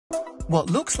What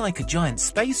looks like a giant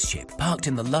spaceship parked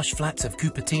in the lush flats of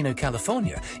Cupertino,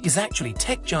 California, is actually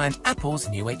tech giant Apple's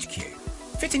new HQ.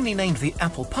 Fittingly named the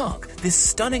Apple Park, this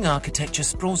stunning architecture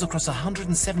sprawls across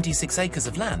 176 acres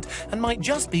of land and might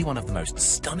just be one of the most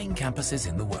stunning campuses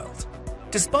in the world.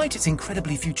 Despite its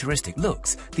incredibly futuristic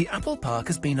looks, the Apple Park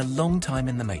has been a long time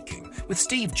in the making, with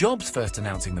Steve Jobs first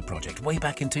announcing the project way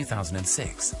back in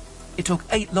 2006. It took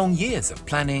 8 long years of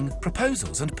planning,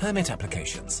 proposals and permit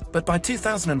applications, but by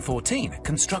 2014,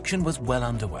 construction was well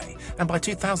underway, and by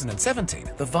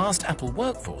 2017, the vast Apple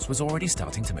workforce was already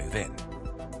starting to move in.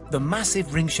 The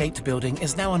massive ring-shaped building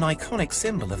is now an iconic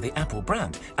symbol of the Apple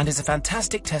brand and is a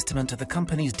fantastic testament to the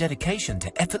company's dedication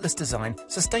to effortless design,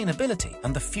 sustainability,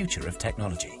 and the future of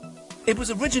technology. It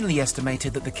was originally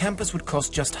estimated that the campus would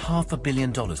cost just $500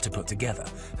 million to put together.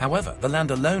 However, the land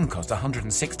alone cost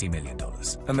 $160 million,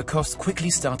 and the costs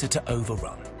quickly started to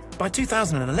overrun. By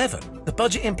 2011, the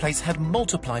budget in place had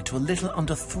multiplied to a little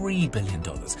under $3 billion,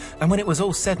 and when it was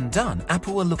all said and done,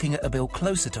 Apple were looking at a bill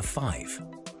closer to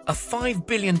 $5. A $5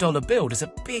 billion build is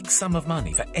a big sum of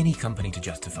money for any company to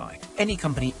justify. Any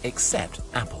company except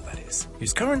Apple, that is,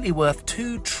 who's currently worth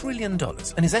 $2 trillion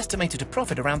and is estimated to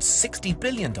profit around $60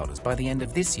 billion by the end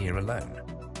of this year alone.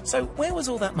 So where was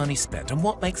all that money spent, and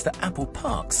what makes the Apple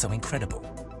Park so incredible?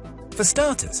 For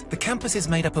starters, the campus is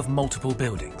made up of multiple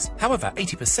buildings. However,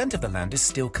 80% of the land is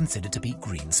still considered to be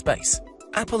green space.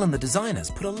 Apple and the designers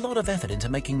put a lot of effort into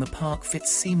making the park fit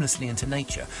seamlessly into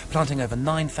nature, planting over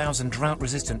 9,000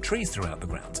 drought-resistant trees throughout the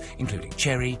grounds, including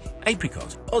cherry,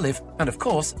 apricot, olive, and of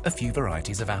course, a few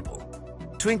varieties of apple.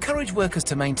 To encourage workers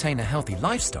to maintain a healthy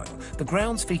lifestyle, the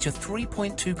grounds feature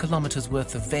 3.2 kilometers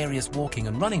worth of various walking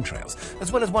and running trails,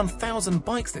 as well as 1,000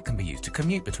 bikes that can be used to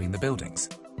commute between the buildings.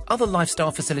 Other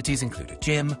lifestyle facilities include a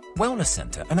gym, wellness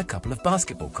center, and a couple of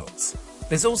basketball courts.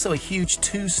 There's also a huge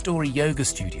 2-story yoga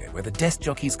studio where the desk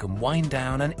jockeys can wind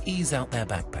down and ease out their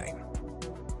back pain.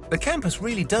 The campus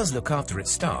really does look after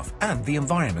its staff and the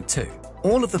environment too.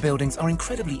 All of the buildings are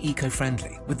incredibly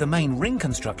eco-friendly, with the main ring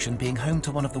construction being home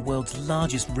to one of the world's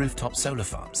largest rooftop solar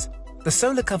farms. The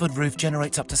solar-covered roof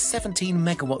generates up to 17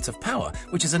 megawatts of power,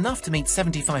 which is enough to meet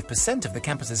 75% of the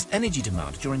campus's energy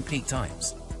demand during peak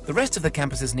times. The rest of the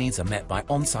campus's needs are met by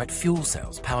on-site fuel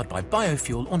cells powered by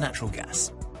biofuel or natural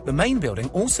gas. The main building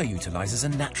also utilizes a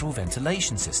natural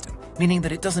ventilation system, meaning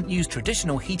that it doesn't use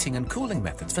traditional heating and cooling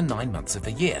methods for 9 months of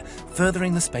the year,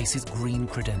 furthering the space's green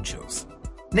credentials.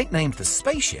 Nicknamed the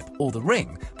Spaceship, or the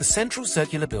Ring, the central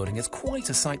circular building is quite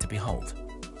a sight to behold.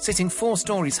 Sitting 4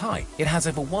 stories high, it has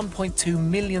over 1.2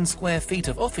 million square feet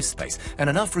of office space and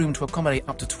enough room to accommodate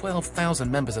up to 12,000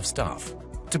 members of staff.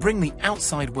 To bring the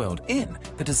outside world in,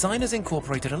 the designers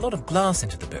incorporated a lot of glass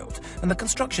into the build, and the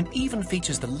construction even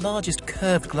features the largest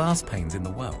curved glass panes in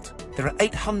the world. There are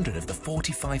 800 of the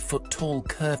 45-foot tall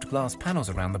curved glass panels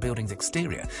around the building's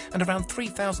exterior, and around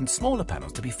 3,000 smaller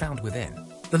panels to be found within.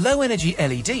 The low-energy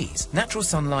LEDs, natural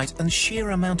sunlight, and sheer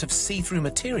amount of see-through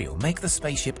material make the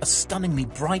spaceship a stunningly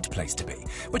bright place to be,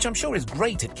 which I'm sure is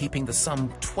great at keeping the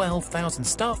some 12,000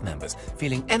 staff members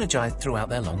feeling energized throughout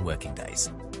their long working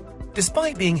days.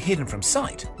 Despite being hidden from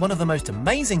sight, one of the most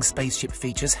amazing spaceship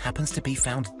features happens to be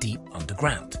found deep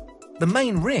underground. The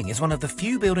main ring is one of the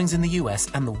few buildings in the US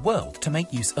and the world to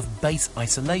make use of base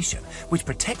isolation, which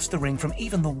protects the ring from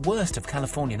even the worst of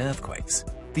Californian earthquakes.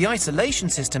 The isolation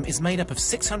system is made up of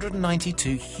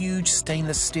 692 huge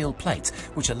stainless steel plates,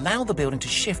 which allow the building to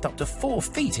shift up to 4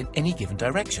 feet in any given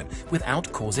direction without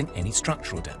causing any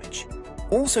structural damage.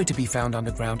 Also to be found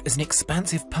underground is an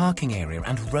expansive parking area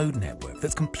and road network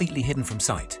that's completely hidden from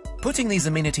sight. Putting these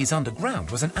amenities underground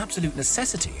was an absolute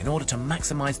necessity in order to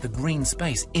maximize the green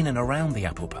space in and around the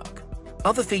Apple Park.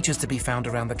 Other features to be found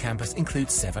around the campus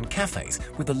include 7 cafes,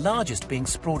 with the largest being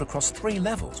sprawled across 3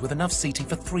 levels with enough seating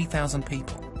for 3,000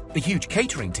 people. The huge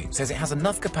catering team says it has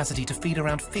enough capacity to feed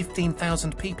around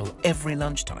 15,000 people every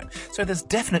lunchtime, so there's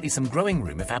definitely some growing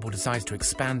room if Apple decides to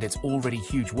expand its already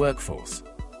huge workforce.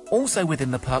 Also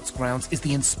within the park's grounds is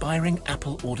the inspiring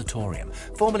Apple Auditorium,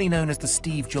 formerly known as the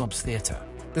Steve Jobs Theatre.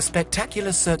 The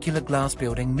spectacular circular glass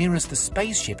building mirrors the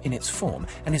spaceship in its form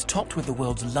and is topped with the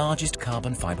world's largest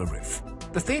carbon fiber roof.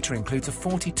 The theatre includes a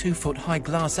 42-foot high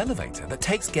glass elevator that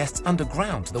takes guests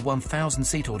underground to the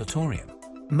 1,000-seat auditorium.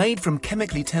 Made from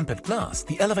chemically tempered glass,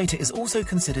 the elevator is also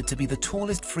considered to be the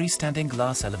tallest freestanding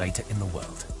glass elevator in the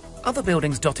world. Other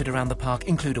buildings dotted around the park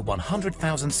include a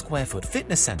 100,000 square foot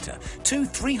fitness center, 2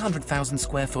 300,000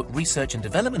 square foot research and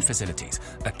development facilities,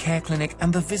 a care clinic,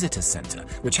 and the visitors center,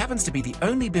 which happens to be the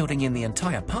only building in the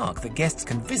entire park that guests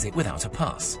can visit without a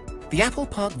pass. The Apple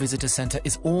Park Visitor Centre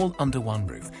is all under one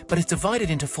roof, but is divided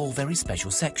into 4 very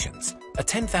special sections. A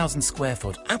 10,000 square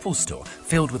foot Apple store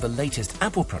filled with the latest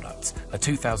Apple products, a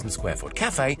 2,000 square foot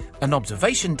cafe, an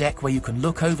observation deck where you can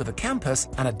look over the campus,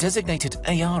 and a designated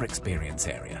AR experience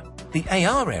area. The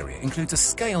AR area includes a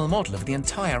scale model of the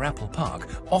entire Apple Park,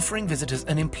 offering visitors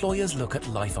an employer's look at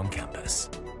life on campus.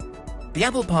 The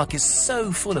Apple Park is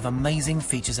so full of amazing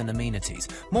features and amenities,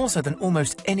 more so than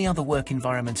almost any other work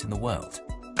environment in the world.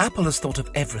 Apple has thought of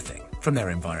everything, from their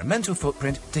environmental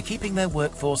footprint to keeping their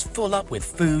workforce full up with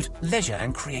food, leisure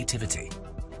and creativity.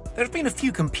 There have been a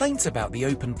few complaints about the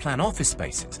open-plan office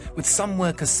spaces, with some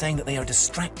workers saying that they are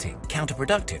distracting,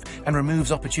 counterproductive and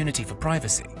removes opportunity for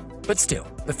privacy. But still,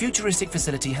 the futuristic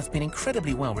facility has been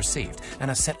incredibly well received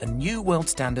and has set a new world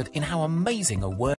standard in how amazing a work